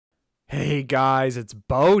Hey guys, it's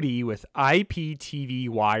Bodie with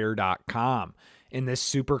IPTVWire.com. In this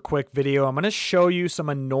super quick video, I'm going to show you some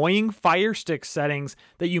annoying Firestick settings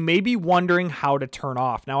that you may be wondering how to turn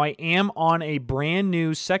off. Now, I am on a brand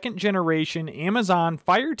new second generation Amazon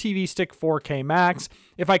Fire TV Stick 4K Max.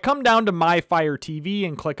 If I come down to My Fire TV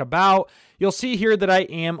and click About, you'll see here that I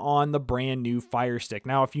am on the brand new Fire Stick.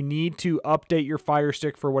 Now, if you need to update your Fire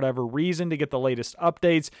Stick for whatever reason to get the latest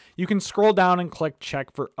updates, you can scroll down and click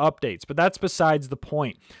Check for Updates, but that's besides the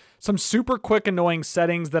point. Some super quick annoying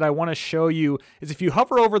settings that I want to show you is if you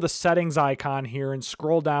hover over the settings icon here and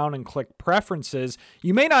scroll down and click preferences,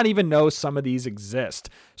 you may not even know some of these exist.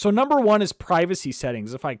 So number one is privacy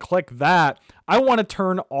settings. If I click that, I want to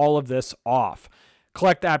turn all of this off.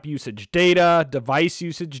 Collect app usage data, device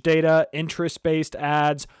usage data, interest-based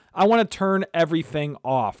ads. I want to turn everything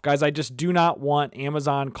off. Guys, I just do not want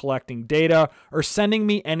Amazon collecting data or sending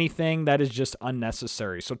me anything that is just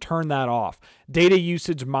unnecessary. So turn that off. Data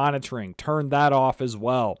usage monitoring, turn that off as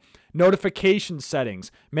well. Notification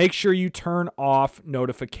settings, make sure you turn off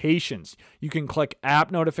notifications. You can click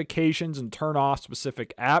app notifications and turn off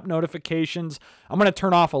specific app notifications. I'm going to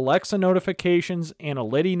turn off Alexa notifications,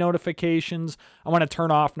 Analytics notifications. I'm going to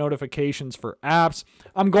turn off notifications for apps.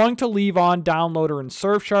 I'm going to leave on Downloader and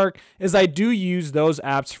Surfshark as I do use those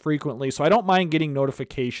apps frequently, so I don't mind getting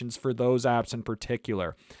notifications for those apps in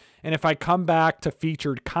particular. And if I come back to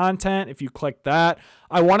featured content, if you click that,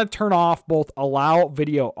 I want to turn off both allow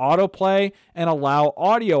video autoplay and allow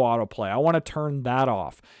audio autoplay. I want to turn that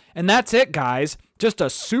off. And that's it, guys. Just a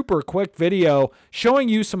super quick video showing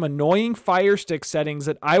you some annoying Fire Stick settings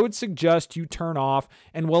that I would suggest you turn off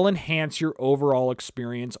and will enhance your overall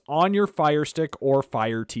experience on your Fire Stick or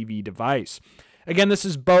Fire TV device. Again, this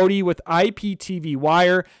is Bodie with IPTV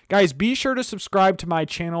Wire. Guys, be sure to subscribe to my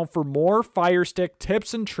channel for more Fire Stick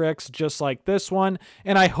tips and tricks just like this one,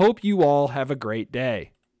 and I hope you all have a great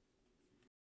day.